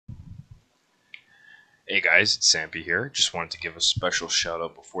Hey guys, it's Sampy here. Just wanted to give a special shout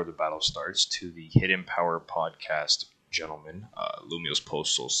out before the battle starts to the Hidden Power podcast gentlemen, Lumios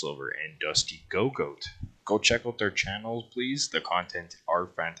Postal Silver and Dusty Go-Goat. Go check out their channels, please. The content are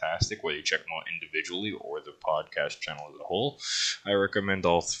fantastic, whether you check them out individually or the podcast channel as a whole. I recommend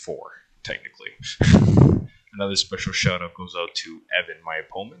all four, technically. Another special shout out goes out to Evan, my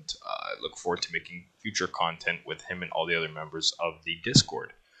opponent. I look forward to making future content with him and all the other members of the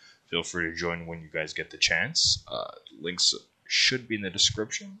Discord. Feel free to join when you guys get the chance. Links should be in the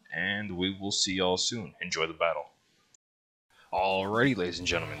description, and we will see y'all soon. Enjoy the battle. Alrighty, ladies and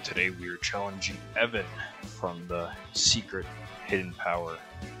gentlemen, today we are challenging Evan from the secret Hidden Power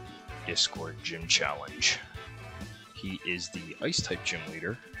Discord Gym Challenge. He is the Ice-type gym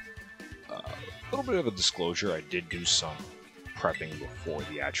leader. A little bit of a disclosure, I did do some prepping before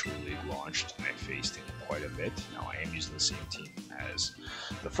the actual league launched, and I faced him quite a bit. Now I am using the same team as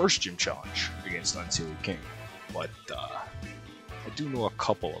the first gym challenge against Unsealed King, but I do know a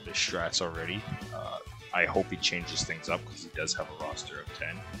couple of his strats already. I hope he changes things up because he does have a roster of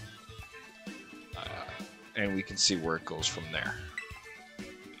 10, and we can see where it goes from there.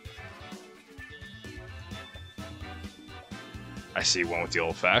 I see one with the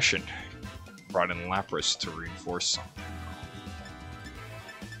old-fashioned. Brought in Lapras to reinforce something.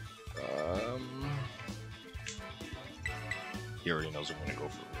 He already knows I'm going to go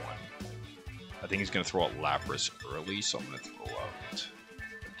for one. I think he's going to throw out Lapras early, so I'm going to throw out...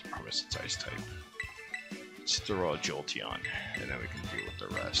 I promise it's Ice-type. Let's throw out Jolteon, and then we can deal with the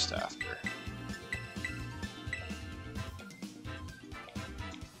rest after.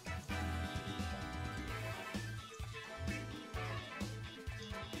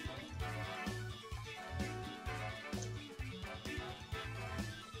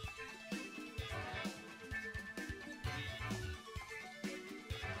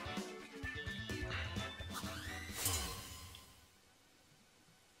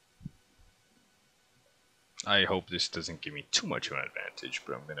 I hope this doesn't give me too much of an advantage,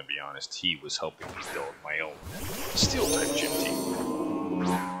 but I'm going to be honest, he was helping me build my own Steel-type gym team.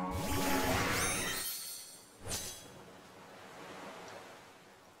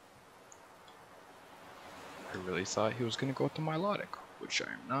 I really thought he was going to go with the Milotic, which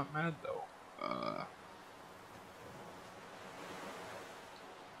I'm not mad though.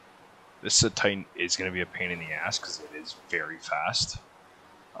 This Titan is going to be a pain in the ass because it is very fast.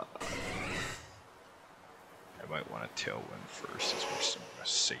 I might want to Tailwind first, as much as I'm going to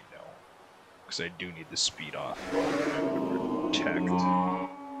say no. Because I do need the speed off. Protect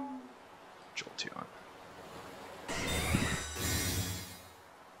Jolteon.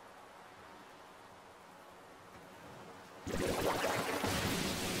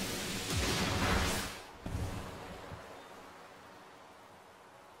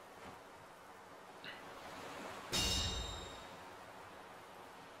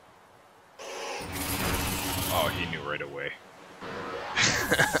 Oh, he knew right away.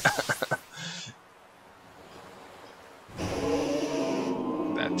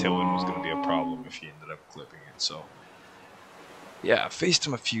 That Tailwind was going to be a problem if he ended up clipping it, so... Yeah, I've faced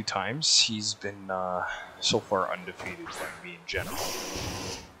him a few times. He's been, so far undefeated by me in general.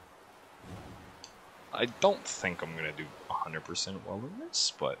 I don't think I'm going to do 100% well in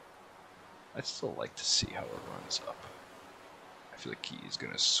this, but I'd still like to see how it runs up. I feel like he's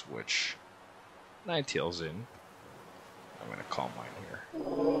going to switch... Ninetales in. I'm gonna call mine here.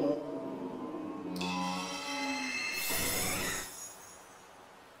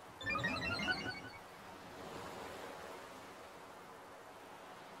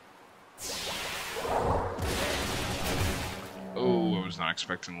 Oh, I was not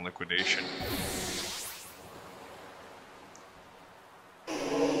expecting liquidation. A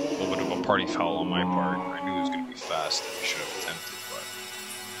little bit of a party foul on my part. I knew it was gonna be fast and I should have attempted, but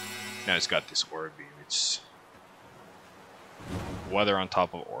now it's got this Aura Beam. It's weather on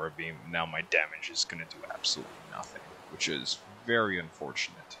top of Aura Beam. Now my damage is going to do absolutely nothing, which is very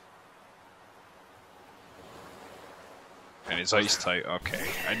unfortunate. And it's Ice type. Okay,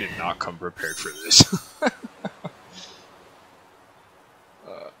 I did not come prepared for this.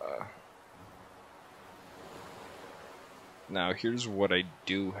 Now here's what I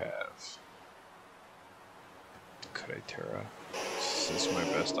do have. Could I Terra? This is my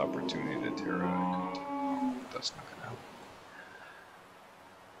best opportunity to Terra. That's not gonna help.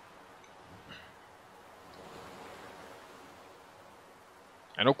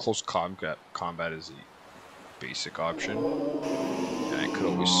 I know close combat is a basic option, and I could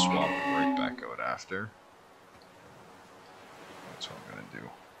always swap right back out after. That's what I'm gonna do.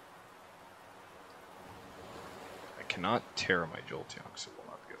 I cannot Terra my Jolteon because it will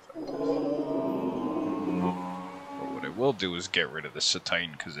not be effective. will do is get rid of this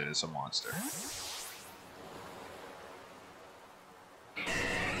Titan because it is a monster.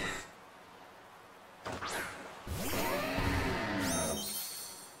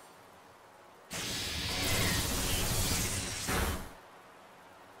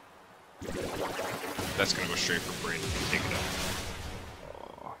 That's gonna go straight for Brandon. Take it up.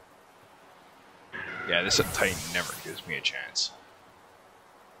 Oh. Yeah, this Titan never gives me a chance.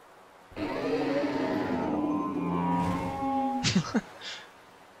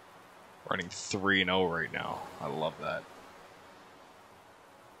 Running 3-0 right now. I love that.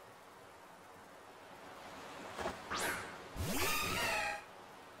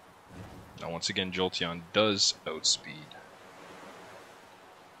 Now once again, Jolteon does outspeed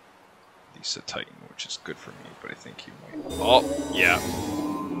the Titan, which is good for me, but I think he might... Oh, yeah.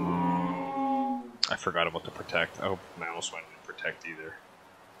 I forgot about the Protect. Oh, I almost went into Protect either.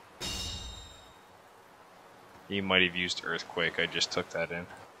 He might have used Earthquake, I just took that in.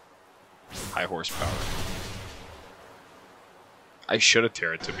 High horsepower. I should have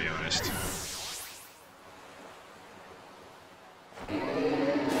Terra, to be honest.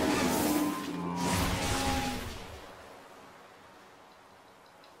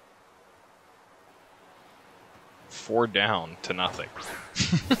 Four down to nothing.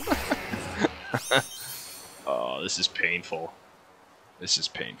 Oh, this is painful. This is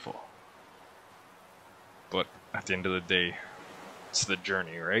painful. But at the end of the day, it's the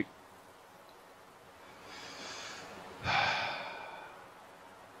journey, right?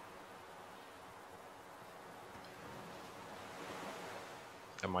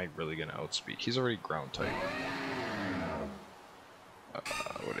 Am I really gonna outspeed? He's already ground type. What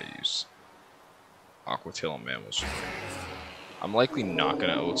do I use? Aqua Tail and Mammal Spray. I'm likely not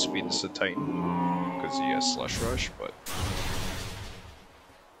gonna outspeed this Titan because he has Slush Rush, but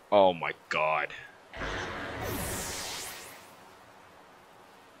oh my god.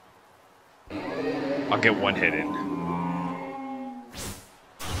 I'll get one hit in.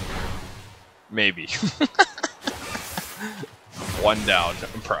 Maybe. One down.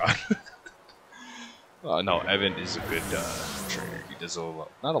 I'm proud. No, Evan is a good trainer. He does not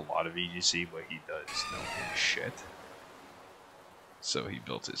a lot of EGC, but he does know his shit. So he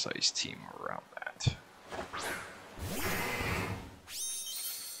built his ice team around that.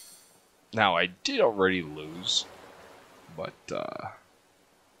 Now, I did already lose, but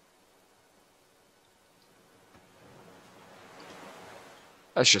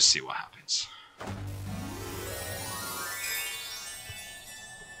let's just see what happens.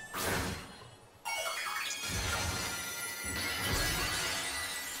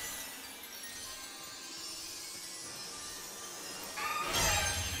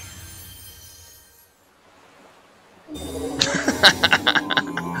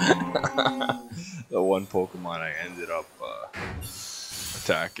 The one Pokemon I ended up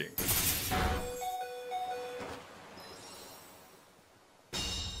attacking.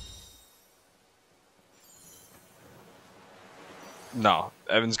 No,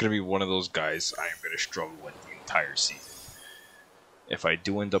 Evan's gonna be one of those guys I am gonna struggle with the entire season. If I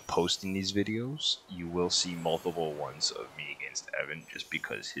do end up posting these videos, you will see multiple ones of me against Evan just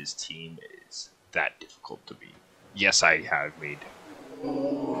because his team is that difficult to beat. Yes, I have made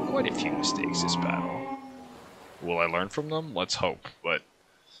quite a few mistakes this battle. Will I learn from them? Let's hope, but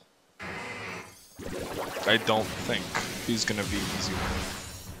I don't think he's gonna be easy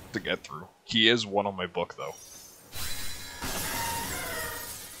to get through. He is one on my book, though.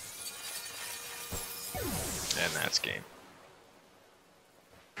 And that's game.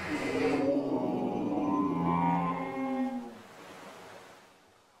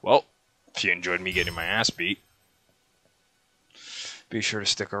 Well, if you enjoyed me getting my ass beat, be sure to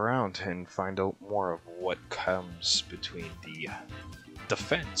stick around and find out more of what comes between the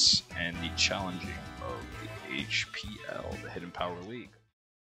defense and the challenging of the HPL, the Hidden Power League.